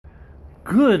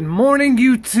Good morning,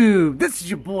 YouTube. This is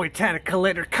your boy Tatted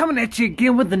Collector coming at you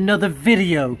again with another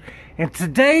video. And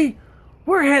today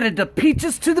we're headed to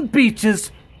Peaches to the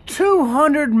Beaches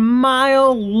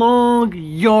 200-mile long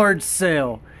yard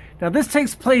sale. Now this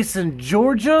takes place in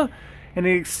Georgia and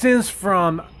it extends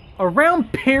from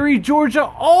around Perry, Georgia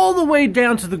all the way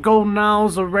down to the Golden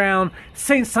Isles around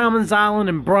St. Simon's Island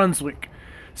and Brunswick.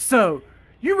 So,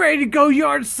 you ready to go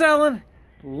yard selling?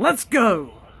 Let's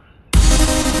go!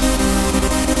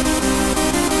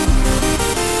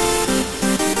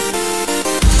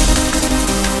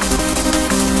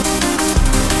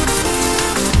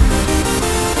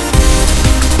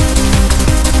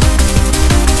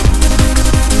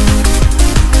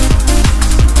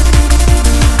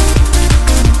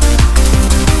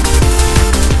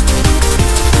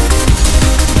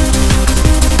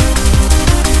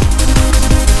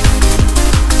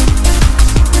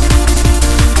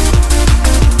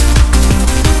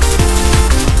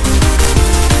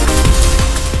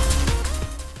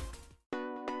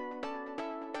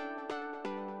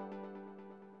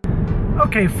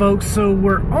 Okay folks, so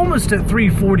we're almost at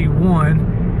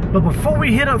 341, but before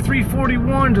we hit up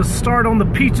 341 to start on the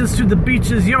Peaches to the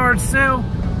Beaches yard sale,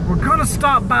 we're gonna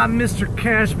stop by Mr.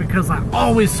 Cash because I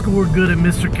always score good at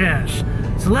Mr. Cash.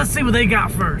 So let's see what they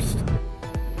got first.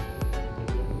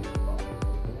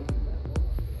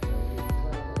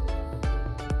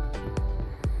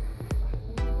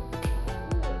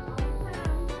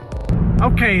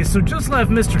 Okay, so just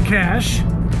left Mr. Cash.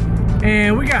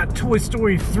 And we got Toy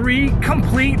Story 3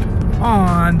 complete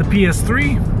on the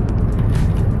PS3.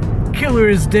 Killer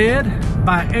is Dead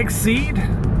by Exceed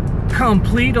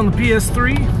complete on the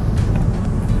PS3.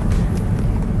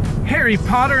 Harry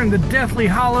Potter and the Deathly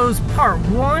Hallows Part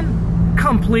 1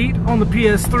 complete on the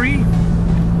PS3.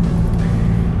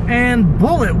 And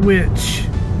Bullet Witch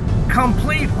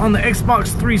complete on the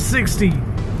Xbox 360.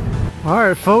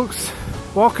 Alright folks,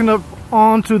 walking up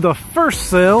onto the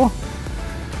first sale.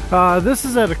 This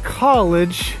is at a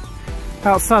college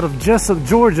outside of Jessup,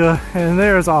 Georgia, and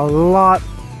there's a lot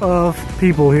of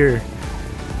people here.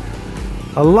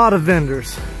 A lot of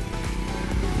vendors.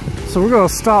 So we're gonna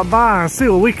stop by and see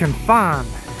what we can find.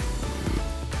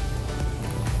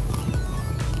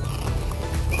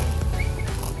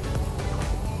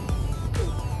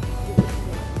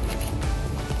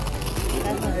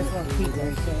 That's one this one's pizza.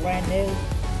 It's brand new.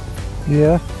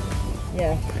 Yeah?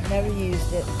 Yeah, never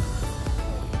used it.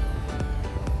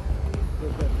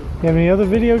 You have any other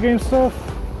video game stuff?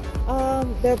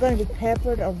 They're going to be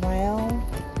peppered around.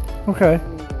 Okay.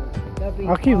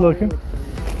 I'll keep looking. We're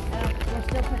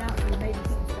still putting out for maybe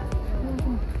some stuff.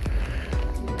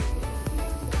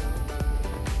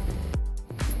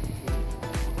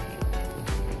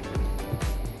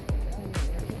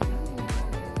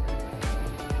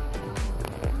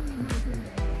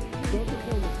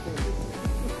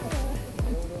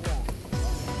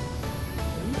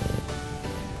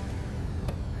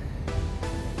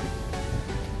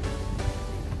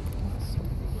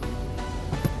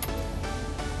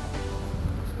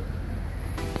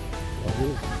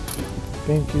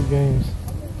 GameCube games.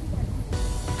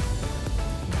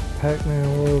 Pac-Man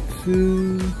World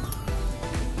 2.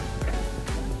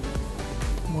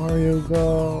 Mario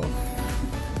Golf.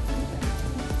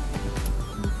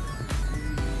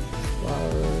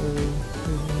 Spyro.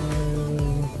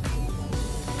 Mario.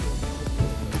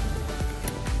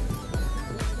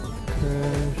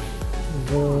 Crash.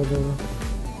 Zelda.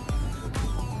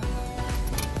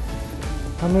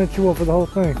 How much you want for the whole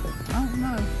thing? I don't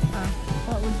know.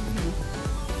 What would you do?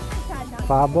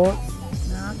 $5? No, I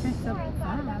think so. I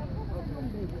don't know.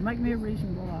 Make me a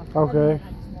reasonable offer. Okay.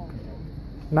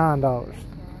 $9.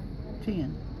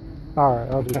 10. Alright,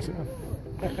 I'll do 10.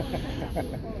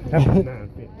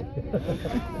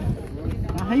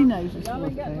 Now he knows it's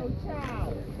worth that.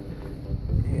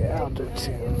 Yeah, I'll do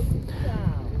 10.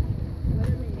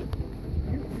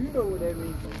 You know what that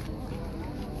means.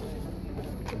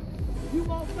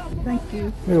 Thank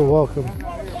you. You're welcome.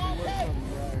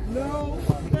 No.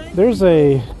 There's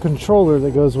a controller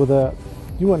that goes with that.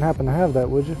 You wouldn't happen to have that,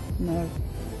 would you? No.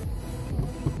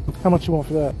 How much you want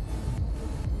for that?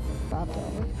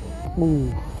 $5.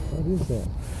 Ooh, what is that?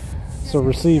 It's a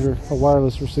receiver, a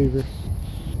wireless receiver.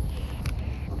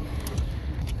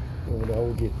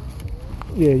 Hold it.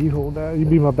 Yeah, you hold that. You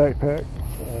be my backpack.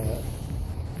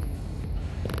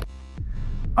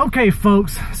 Okay,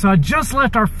 folks. So I just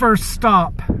left our first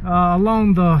stop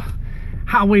along the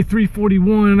Highway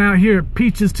 341 out here at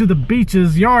Peaches to the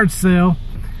Beaches yard sale.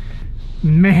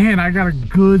 Man, I got a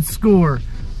good score.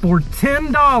 For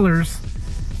 $10,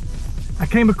 I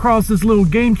came across this little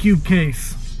GameCube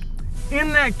case.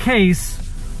 In that case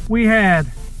we had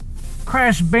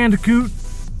Crash Bandicoot,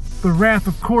 The Wrath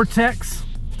of Cortex.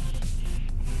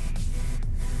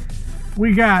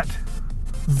 We got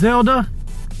Zelda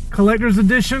Collector's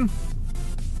Edition.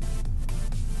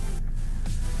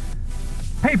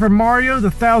 Paper Mario, The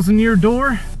 1,000-Year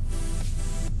Door.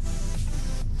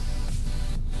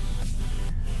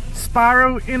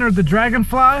 Spyro, Enter the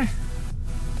Dragonfly.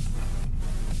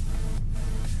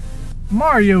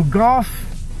 Mario Golf.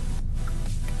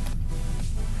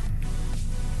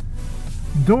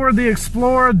 Dora the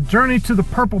Explorer, Journey to the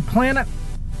Purple Planet.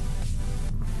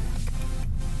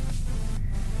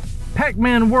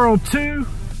 Pac-Man World 2.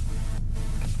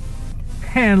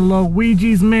 And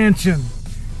Luigi's Mansion.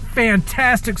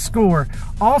 Fantastic score.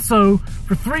 Also,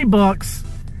 for $3,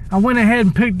 I went ahead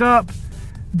and picked up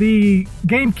the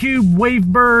GameCube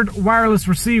Wavebird wireless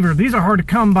receiver. These are hard to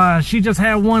come by. She just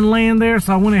had one laying there,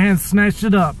 so I went ahead and snatched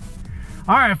it up.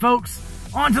 Alright folks,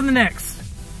 on to the next.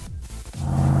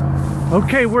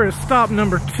 Okay, we're at stop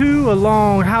number 2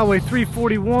 along Highway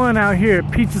 341 out here at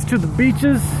Peaches to the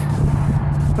Beaches.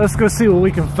 Let's go see what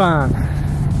we can find.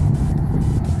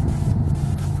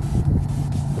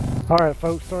 Alright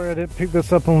folks, sorry I didn't pick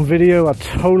this up on video. I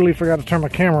totally forgot to turn my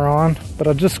camera on, but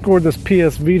I just scored this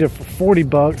PS Vita for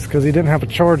 $40 because he didn't have a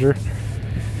charger.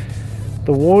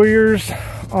 The Warriors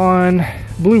on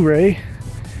Blu-ray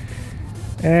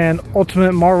and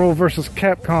Ultimate Marvel vs.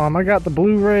 Capcom. I got the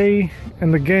Blu-ray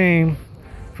and the game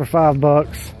for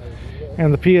 $5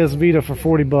 and the PS Vita for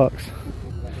 $40.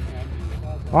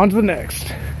 On to the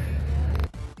next.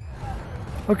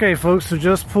 Okay folks, so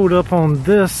just pulled up on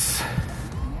this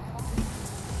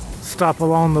stop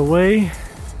along the way,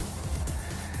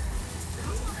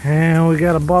 and we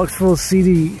got a box full of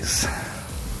CDs.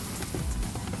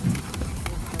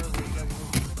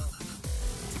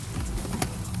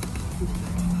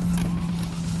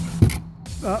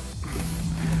 Up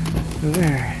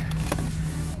there.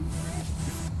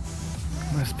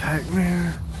 Nice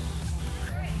Pac-Man.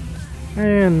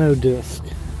 And no disc.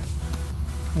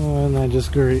 Oh, isn't that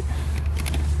just great?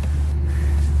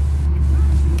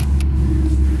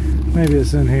 Maybe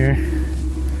it's in here.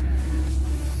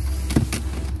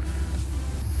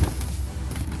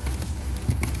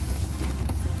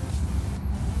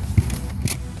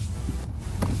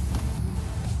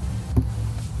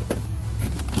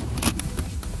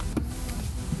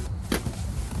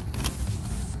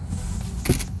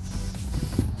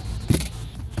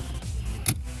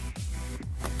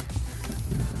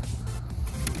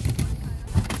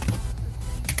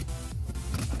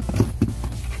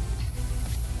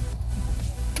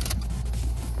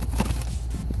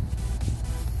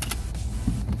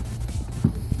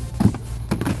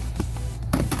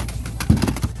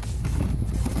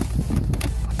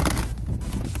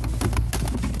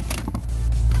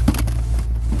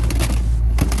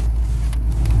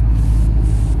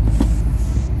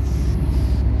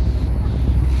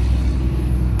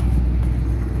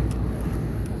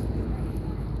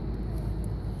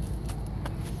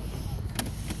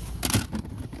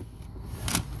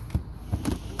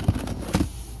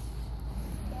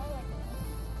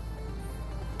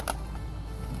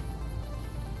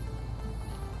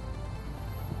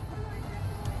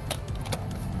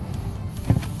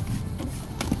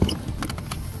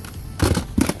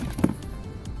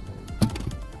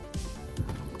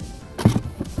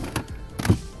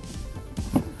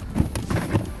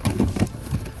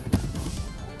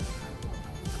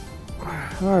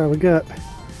 Alright, we got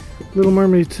Little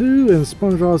Mermaid 2 and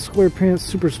SpongeBob SquarePants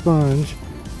Super Sponge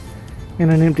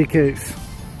in an empty case.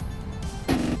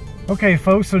 Okay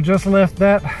folks, so just left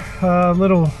that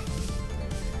little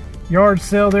yard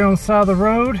sale there on the side of the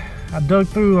road. I dug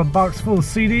through a box full of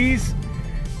CDs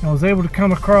and I was able to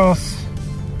come across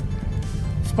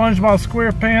SpongeBob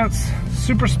SquarePants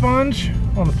Super Sponge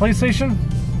on the PlayStation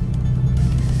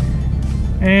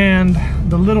and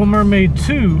the Little Mermaid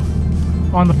 2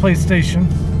 on the PlayStation.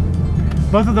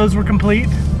 Both of those were complete.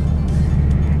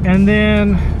 And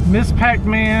then Miss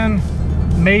Pac-Man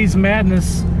Maze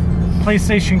Madness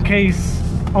PlayStation case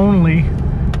only.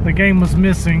 The game was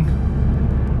missing.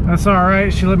 That's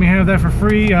alright, she let me have that for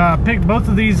free. I picked both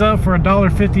of these up for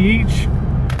 $1.50 each.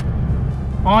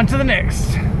 On to the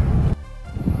next.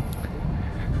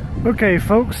 Okay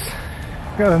folks,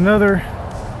 got another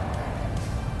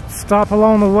stop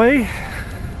along the way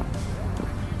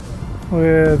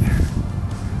with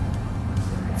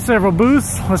several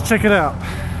booths. Let's check it out.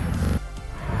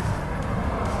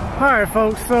 Alright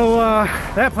folks, so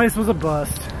that place was a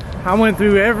bust. I went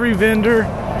through every vendor,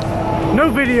 no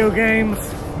video games.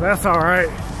 That's alright.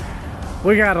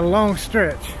 We got a long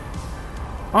stretch.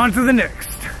 On to the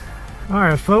next.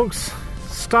 Alright folks,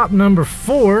 stop number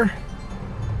 4.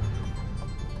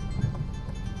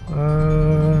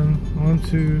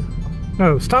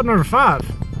 Stop number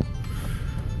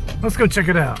 5. Let's go check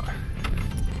it out.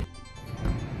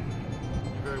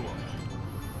 Very well.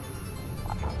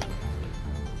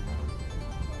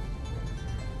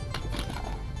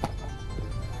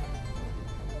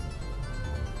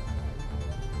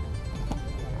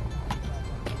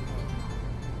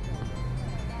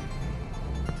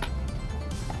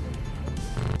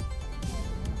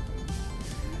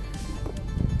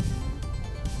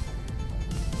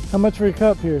 How much for your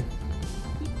cup here?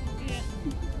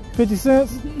 50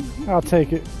 cents? I'll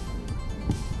take it.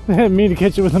 I didn't mean to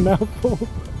catch it with a mouthful.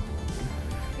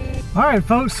 Alright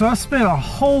folks, so I spent a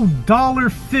whole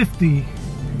 $1.50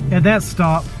 at that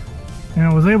stop, and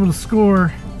I was able to score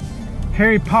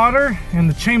Harry Potter and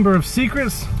the Chamber of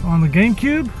Secrets on the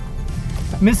GameCube,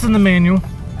 missing the manual.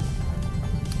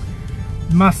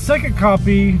 My second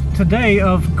copy today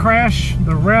of Crash: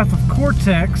 The Wrath of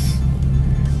Cortex,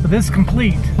 but this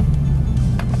complete.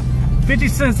 50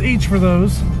 cents each for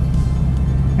those,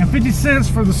 and 50 cents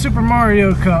for the Super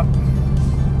Mario Cup.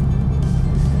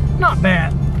 Not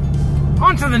bad.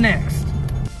 On to the next.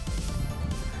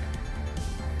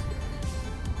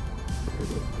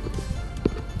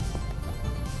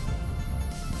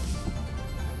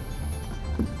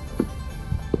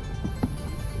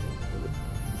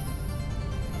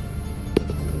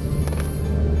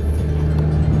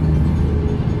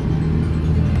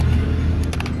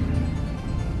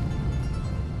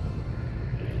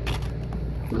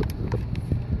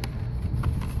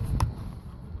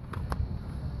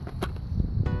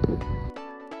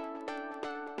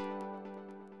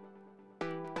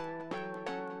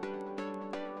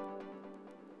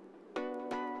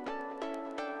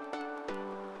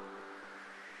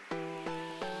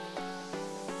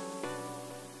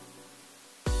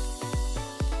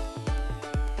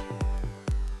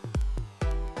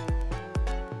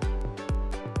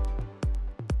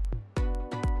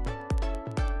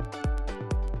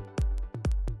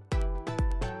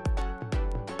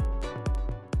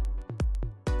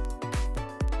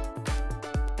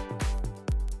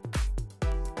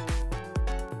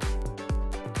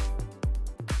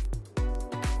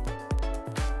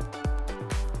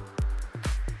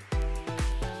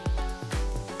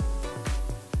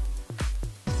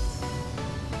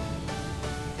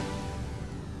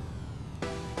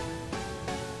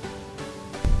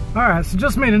 Alright, so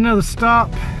just made another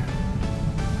stop.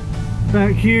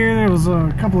 Back here, there was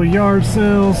a couple of yard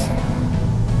sales. I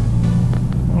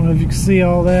don't know if you can see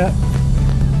all that.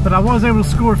 But I was able to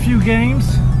score a few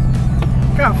games.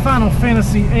 Got Final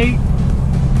Fantasy VIII,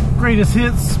 Greatest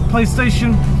Hits,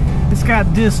 PlayStation. It's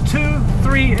got disc 2,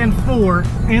 3, and 4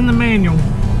 in the manual.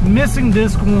 Missing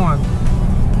disc 1.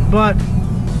 But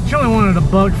she only wanted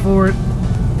 $1 for it.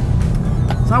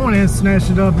 So I went ahead and snatched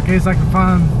it up in case I could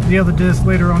find the other disc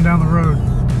later on down the road.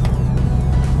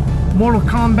 Mortal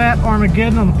Kombat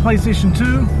Armageddon on the PlayStation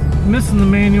 2, missing the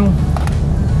manual.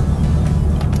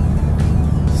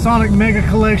 Sonic Mega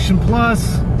Collection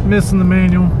Plus, missing the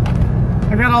manual.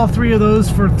 I got all 3 of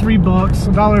those for $3,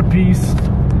 $1 a piece.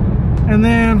 And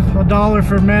then $1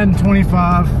 for Madden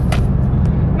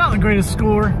 25. Not the greatest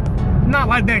score. Not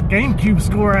like that GameCube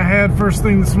score I had first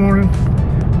thing this morning.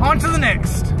 On to the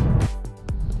next.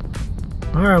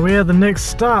 Alright, we have the next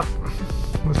stop.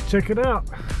 Let's check it out.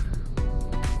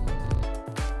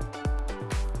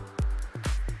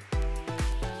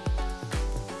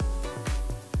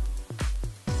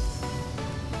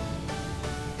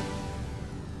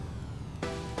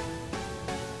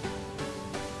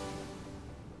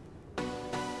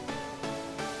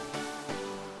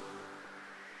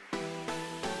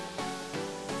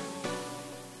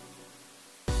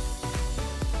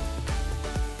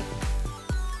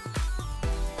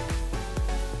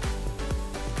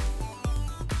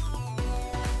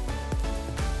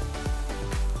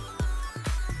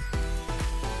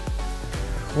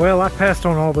 Well, I passed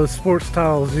on all those sports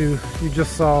tiles you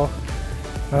just saw.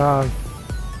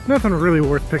 Nothing really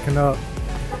worth picking up.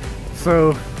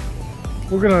 So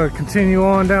we're gonna continue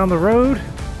on down the road,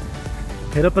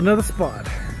 hit up another spot.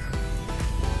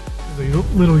 There's a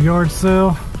little yard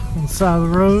sale on the side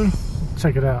of the road.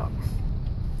 Check it out.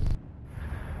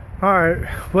 Alright,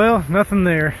 well, nothing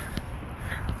there.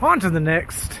 On to the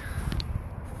next.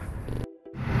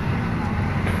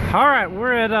 Alright,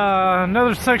 we're at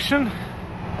another section.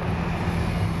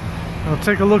 I'll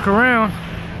take a look around.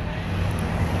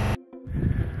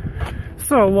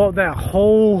 So I walked that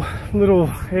whole little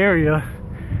area,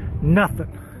 nothing.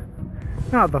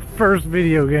 Not the first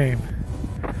video game.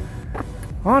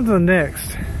 On to the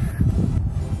next.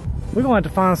 We're gonna have to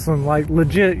find some like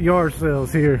legit yard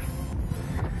sales here,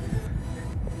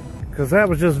 because that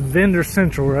was just vendor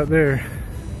central right there.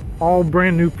 All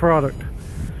brand new product.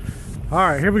 All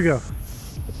right, here we go.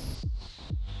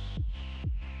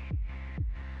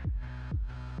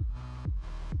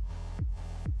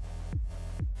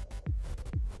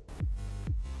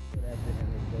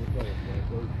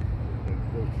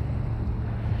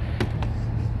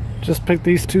 Just picked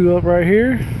these two up right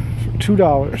here for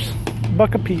 $2,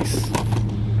 buck a piece.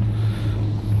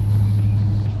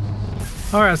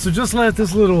 All right, so just left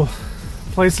this little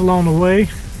place along the way,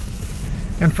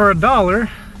 and for $1,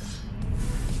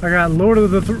 I got Lord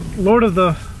of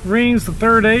the Rings: The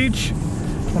Third Age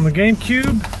on the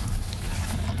GameCube,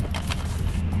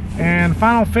 and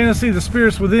Final Fantasy: The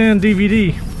Spirits Within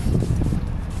DVD.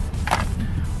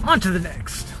 On to the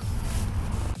next.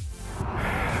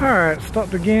 Alright,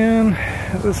 stopped again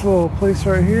at this little place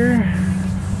right here.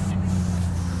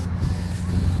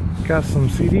 Got some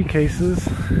CD cases.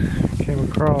 Came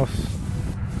across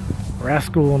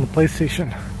Rascal on the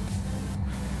PlayStation.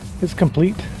 It's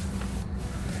complete.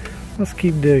 Let's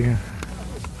keep digging.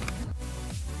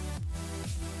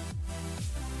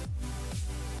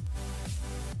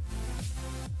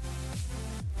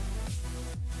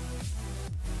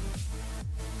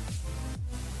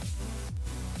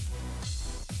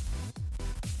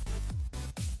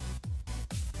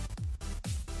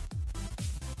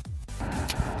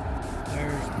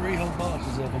 Three whole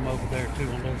boxes of them over there too.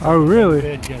 On those Oh, really?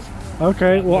 bed, yes.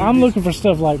 Okay, well, I'm looking for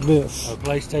stuff like this. A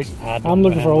PlayStation. I'm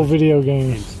looking for old video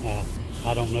games.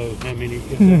 I don't know how many.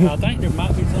 I think there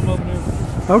might be some over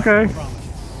there. Okay,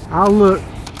 I'll look.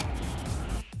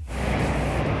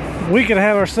 We could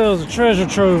have ourselves a treasure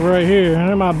trove right here.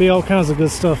 There might be all kinds of good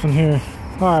stuff in here.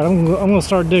 All right, I'm gonna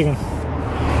start digging.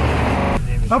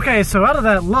 Okay, so out of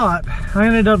that lot, I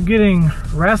ended up getting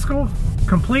Rascal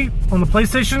complete on the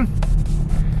PlayStation.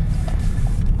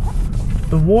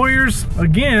 The Warriors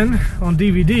again on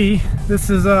DVD. This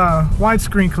is a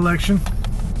widescreen collection.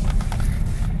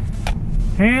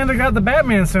 And I got the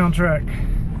Batman soundtrack.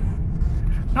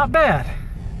 Not bad.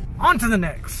 On to the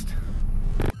next.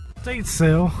 Estate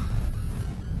sale.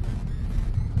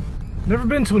 Never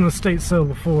been to an estate sale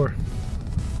before,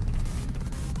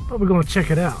 but we're gonna check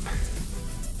it out.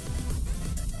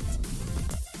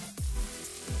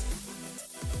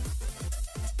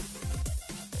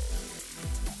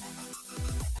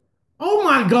 Oh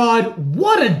my God,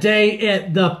 what a day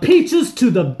at the Peaches to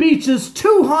the Beaches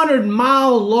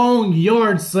 200-mile long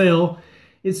yard sale.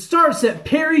 It starts at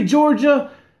Perry, Georgia,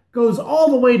 goes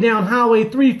all the way down Highway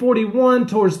 341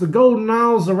 towards the Golden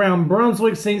Isles around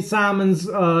Brunswick, St. Simons,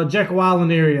 Jekyll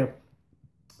Island area.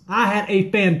 I had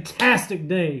a fantastic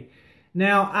day.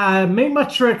 Now, I made my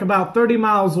trek about 30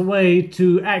 miles away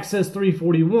to access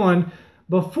 341.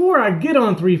 Before I get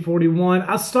on 341,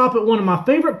 I stop at one of my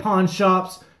favorite pawn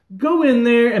shops, go in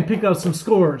there and pick up some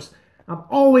scores. I'm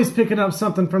always picking up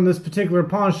something from this particular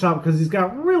pawn shop because he's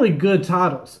got really good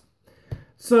titles.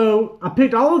 So I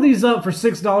picked all of these up for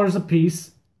 $6 a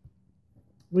piece.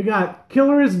 We got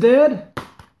Killer is Dead,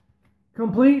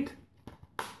 complete.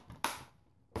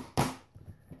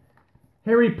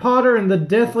 Harry Potter and the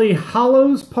Deathly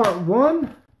Hallows Part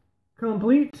 1,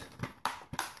 complete.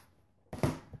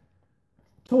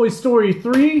 Toy Story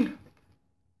 3,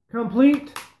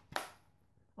 complete.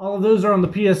 All of those are on the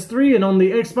PS3, and on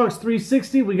the Xbox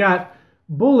 360 we got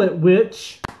Bullet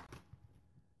Witch,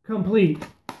 complete.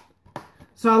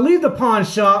 So I leave the pawn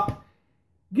shop,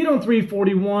 get on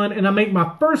 341, and I make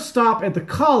my first stop at the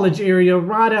college area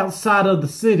right outside of the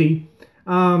city.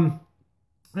 And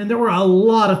there were a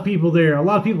lot of people there, a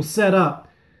lot of people set up.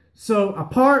 So I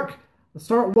park, I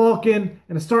start walking,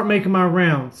 and I start making my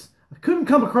rounds. I couldn't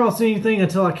come across anything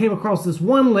until I came across this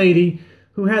one lady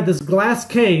who had this glass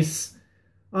case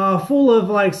full of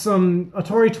like some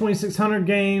Atari 2600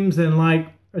 games and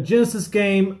like a Genesis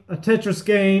game, a Tetris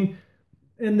game.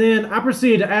 And then I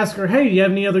proceeded to ask her, hey, do you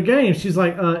have any other games? She's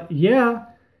like, yeah.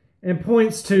 And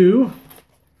points to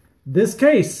this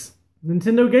case,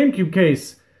 Nintendo GameCube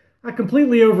case. I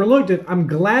completely overlooked it. I'm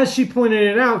glad she pointed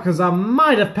it out because I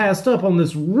might have passed up on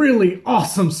this really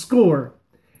awesome score.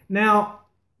 Now,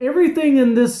 everything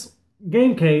in this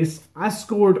game case, I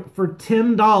scored for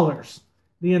 $10.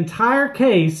 The entire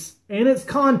case and its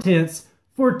contents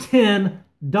for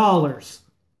 $10.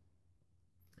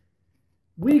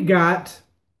 We got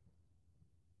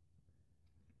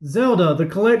Zelda, the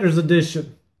Collector's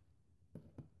Edition.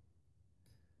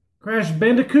 Crash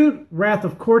Bandicoot, Wrath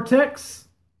of Cortex.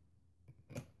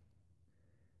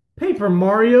 Paper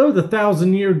Mario, The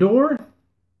Thousand-Year Door.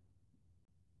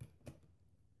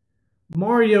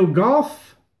 Mario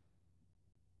Golf.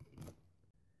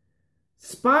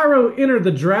 Spyro Enter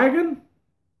the Dragon,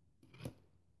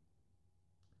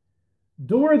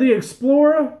 Dora the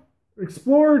Explorer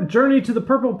Journey to the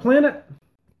Purple Planet,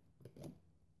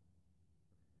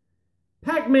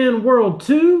 Pac-Man World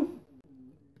 2,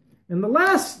 and the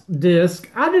last disc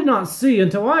I did not see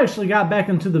until I actually got back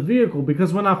into the vehicle,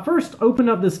 because when I first opened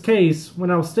up this case,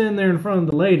 when I was standing there in front of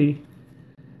the lady,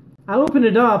 I opened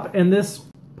it up and this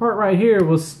part right here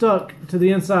was stuck to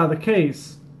the inside of the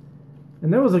case.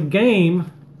 And there was a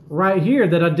game right here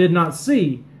that I did not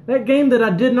see. That game that I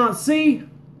did not see,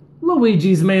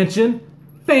 Luigi's Mansion.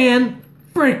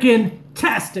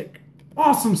 Fan-freaking-tastic.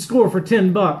 Awesome score for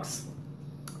 10 bucks.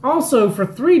 Also, for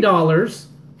 $3,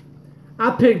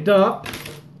 I picked up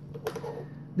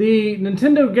the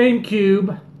Nintendo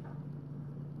GameCube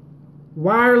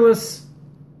wireless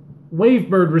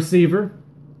Wavebird receiver.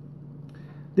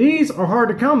 These are hard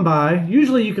to come by.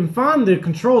 Usually you can find the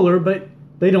controller, but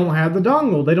they don't have the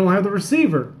dongle. They don't have the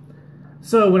receiver.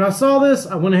 So when I saw this,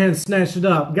 I went ahead and snatched it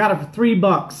up. Got it for 3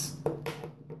 bucks.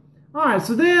 Alright,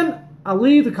 so then I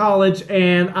leave the college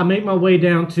and I make my way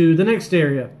down to the next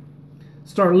area.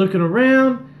 Start looking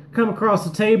around, come across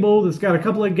a table that's got a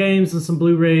couple of games and some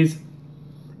Blu-rays.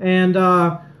 And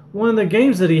one of the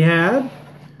games that he had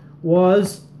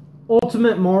was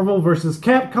Ultimate Marvel vs.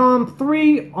 Capcom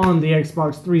 3 on the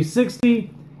Xbox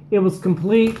 360. It was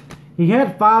complete. He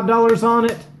had $5 on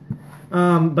it,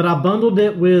 but I bundled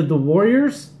it with the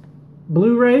Warriors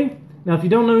Blu-ray. Now, if you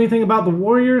don't know anything about the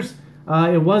Warriors,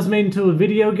 it was made into a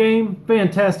video game.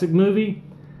 Fantastic movie.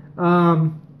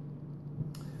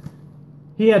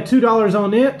 He had $2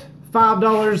 on it,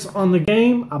 $5 on the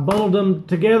game. I bundled them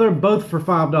together, both for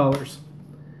 $5.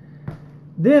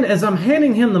 Then, as I'm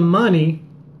handing him the money,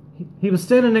 he was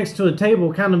standing next to a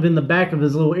table kind of in the back of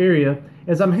his little area.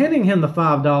 As I'm handing him the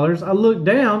 $5, I looked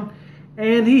down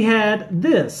and he had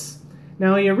this.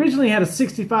 Now, he originally had a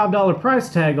 $65 price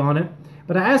tag on it,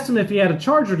 but I asked him if he had a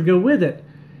charger to go with it.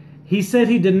 He said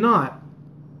he did not.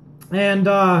 And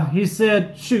he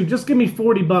said, shoot, just give me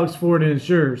 40 bucks for it and it's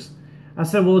yours. I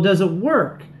said, well, does it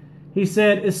work? He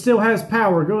said, it still has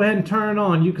power. Go ahead and turn it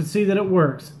on. You can see that it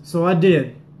works. So I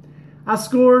did. I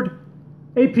scored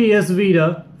a PS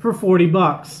Vita for 40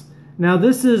 bucks. Now,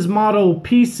 this is model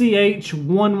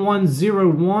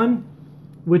PCH1101,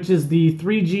 which is the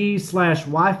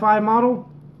 3G/Wi-Fi model.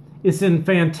 It's in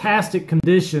fantastic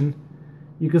condition.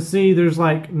 You can see there's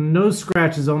like no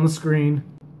scratches on the screen.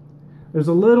 There's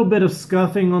a little bit of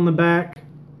scuffing on the back,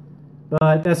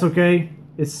 but that's okay.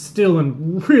 It's still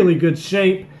in really good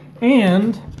shape.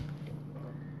 And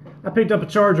I picked up a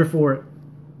charger for it.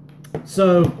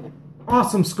 So,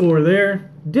 awesome score there.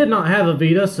 Did not have a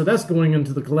Vita, so that's going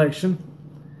into the collection.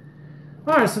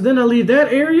 Alright, so then I leave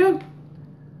that area,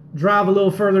 drive a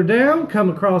little further down, come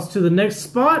across to the next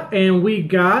spot, and we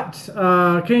got,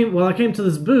 I came to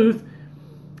this booth,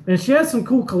 and she had some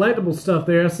cool collectible stuff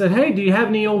there. I said, hey, do you have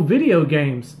any old video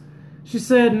games? She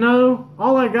said, no,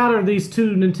 all I got are these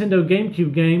 2 Nintendo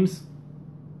GameCube games.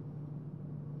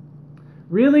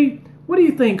 Really? What do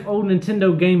you think old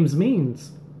Nintendo games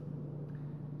means?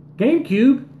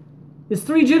 GameCube is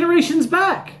 3 generations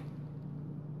back.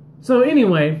 So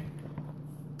anyway,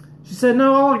 she said,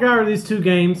 no, all I got are these 2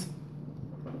 games.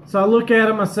 So I look at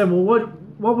them, I said, well, what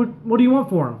do you want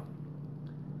for them?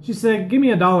 She said, give me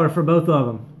 $1 for both of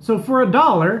them. So for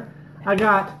 $1, I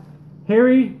got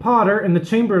Harry Potter and the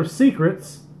Chamber of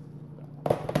Secrets,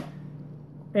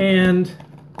 and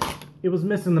it was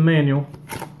missing the manual.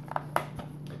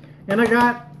 And I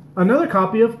got another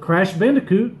copy of Crash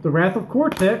Bandicoot, The Wrath of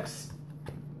Cortex,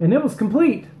 and it was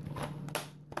complete.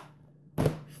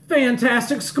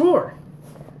 Fantastic score.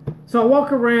 So I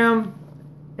walk around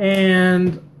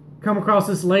and come across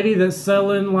this lady that's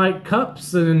selling like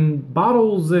cups and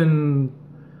bottles and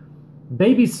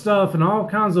baby stuff and all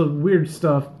kinds of weird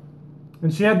stuff.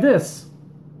 And she had this.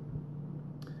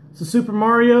 It's a Super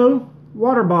Mario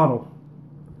water bottle.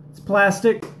 It's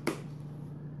plastic,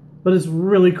 but it's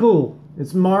really cool.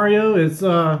 It's Mario. It's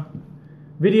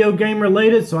video game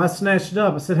related, so I snatched it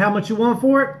up. I said, how much you want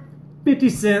for it? 50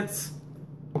 cents.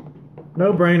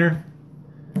 No brainer.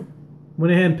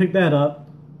 Went ahead and picked that up.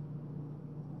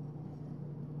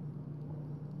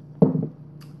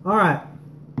 Alright.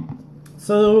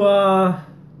 So,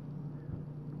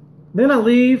 then I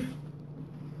leave,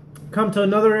 come to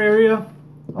another area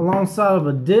alongside of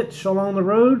a ditch along the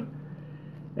road,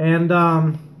 and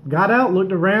got out,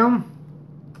 looked around,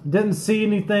 didn't see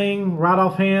anything right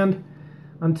offhand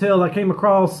until I came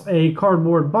across a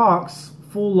cardboard box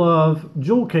full of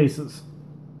jewel cases.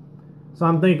 So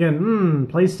I'm thinking,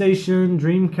 PlayStation,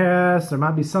 Dreamcast, there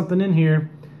might be something in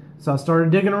here. So I started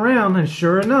digging around, and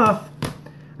sure enough,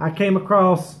 I came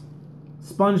across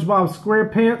SpongeBob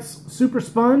SquarePants Super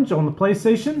Sponge on the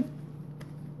PlayStation,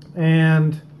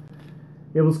 and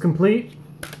it was complete.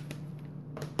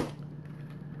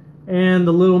 And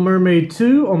The Little Mermaid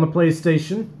 2 on the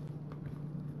PlayStation,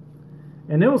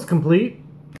 and it was complete.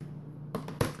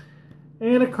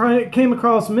 And it came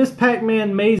across Miss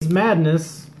Pac-Man Maze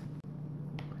Madness,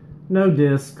 no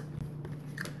disc.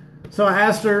 So I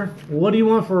asked her, what do you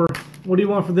want for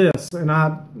this? And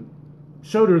I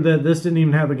showed her that this didn't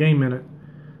even have the game in it.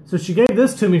 So she gave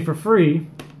this to me for free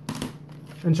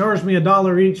and charged me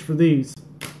 $1 each for these.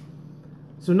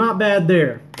 So not bad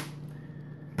there.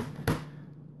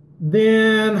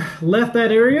 Then left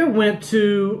that area, went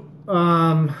to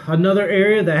another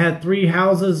area that had 3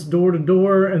 houses door to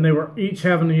door, and they were each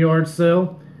having a yard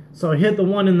sale. So I hit the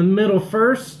one in the middle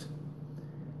first,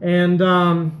 and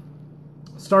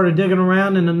started digging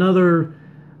around in another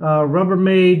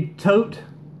Rubbermaid tote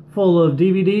full of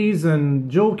DVDs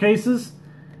and jewel cases,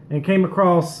 and came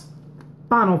across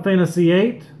Final Fantasy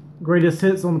VIII Greatest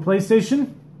Hits on the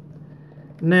PlayStation.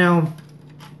 Now,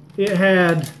 it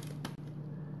had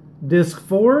disc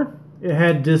 4, it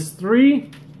had disc 3,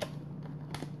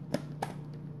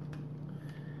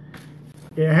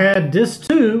 it had disc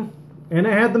 2, and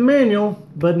it had the manual,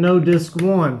 but no disc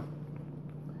 1.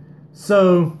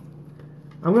 So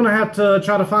I'm gonna have to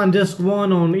try to find disc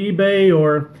 1 on eBay,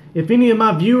 or if any of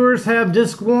my viewers have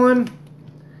disc 1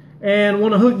 and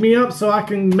want to hook me up so I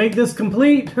can make this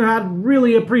complete, I'd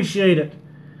really appreciate it.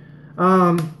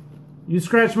 You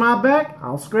scratch my back,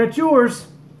 I'll scratch yours.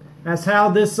 That's how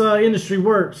this industry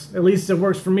works. At least it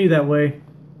works for me that way.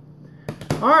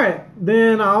 Alright,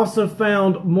 then I also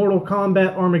found Mortal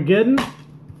Kombat Armageddon.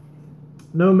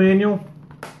 No manual.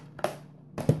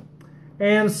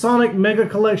 And Sonic Mega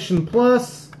Collection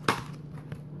Plus.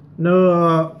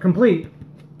 No, complete.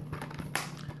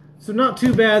 So not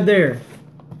too bad there.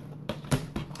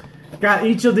 Got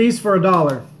each of these for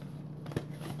 $1.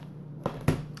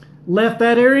 Left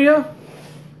that area.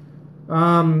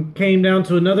 Came down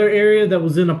to another area that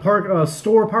was in a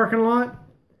store parking lot,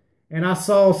 and I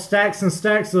saw stacks and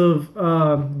stacks of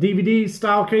DVD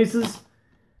style cases,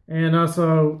 and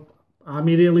so I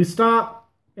immediately stopped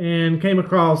and came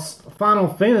across Final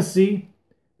Fantasy,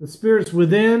 The Spirits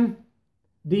Within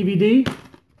DVD.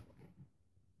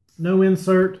 No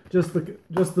insert, just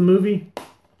the movie.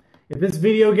 If it's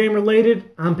video game related,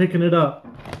 I'm picking it up.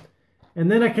 And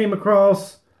then I came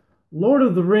across Lord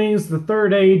of the Rings, The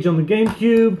Third Age on the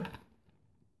GameCube.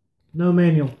 No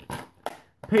manual.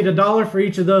 Paid $1 for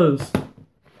each of those.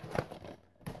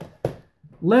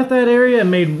 Left that area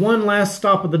and made one last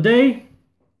stop of the day.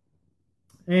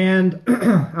 And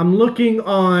I'm looking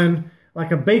on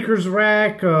like a baker's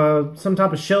rack, some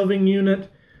type of shelving unit.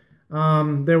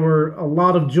 There were a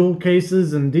lot of jewel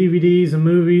cases and DVDs and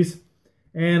movies.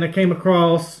 And I came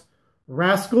across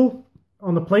Rascal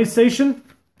on the PlayStation.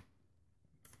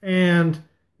 And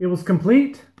it was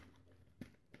complete.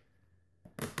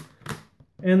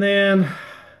 And then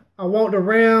I walked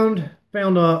around,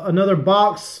 found another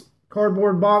box,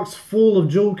 cardboard box full of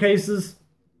jewel cases,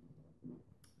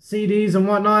 CDs and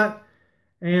whatnot,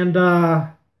 and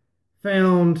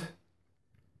found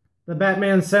the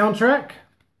Batman soundtrack.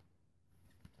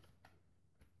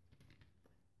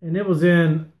 And it was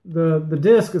in, the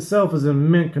disc itself is in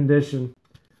mint condition.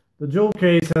 The jewel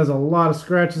case has a lot of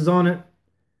scratches on it,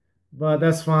 but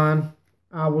that's fine.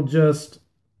 I will just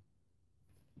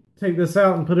take this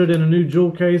out and put it in a new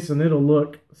jewel case, and it'll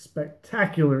look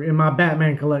spectacular in my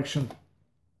Batman collection.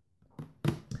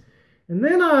 And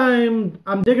then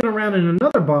I'm digging around in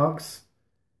another box,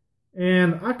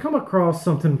 and I come across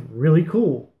something really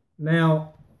cool.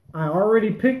 Now, I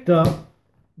already picked up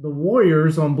the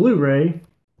Warriors on Blu-ray,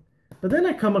 but then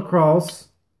I come across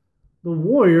the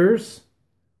Warriors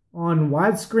on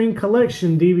widescreen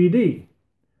collection DVD.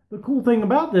 The cool thing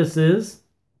about this is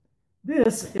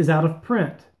out of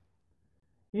print.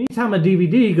 Anytime a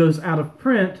DVD goes out of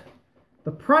print,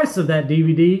 the price of that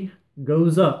DVD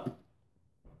goes up.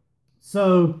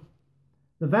 So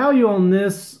the value on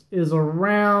this is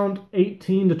around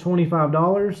 $18 to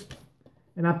 $25.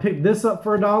 And I picked this up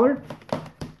for $1,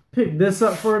 picked this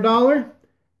up for $1,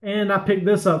 and I picked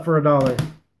this up for $1.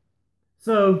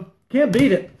 So can't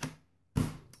beat it.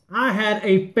 I had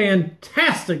a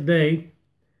fantastic day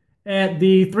at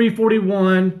the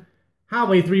 341,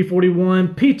 Highway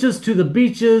 341, Peaches to the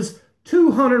Beaches,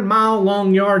 200-mile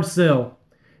long yard sale.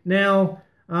 Now,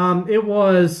 it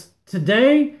was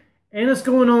today, and it's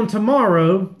going on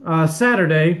tomorrow,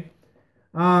 Saturday.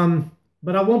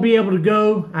 But I won't be able to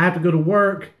go. I have to go to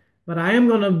work. But I am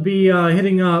going to be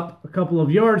hitting up a couple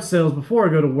of yard sales before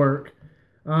I go to work.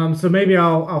 So maybe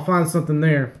I'll find something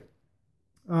there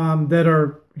that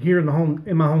are here in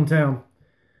my hometown.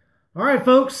 All right,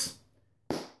 folks.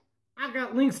 I've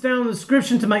got links down in the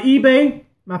description to my eBay,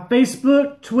 my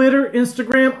Facebook, Twitter,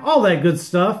 Instagram, all that good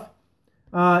stuff.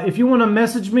 If you want to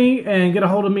message me and get a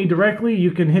hold of me directly,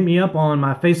 you can hit me up on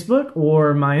my Facebook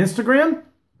or my Instagram.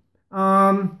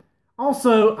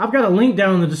 Also, I've got a link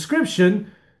down in the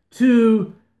description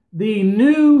to the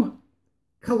new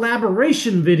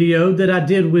collaboration video that I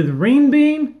did with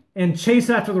Renebean and Chase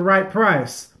After the Right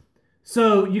Price.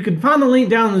 So you can find the link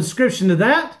down in the description to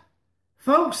that.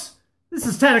 Folks, this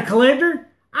is Tatted Collector.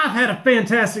 I've had a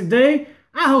fantastic day.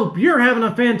 I hope you're having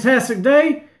a fantastic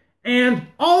day. And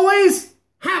always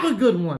have a good one.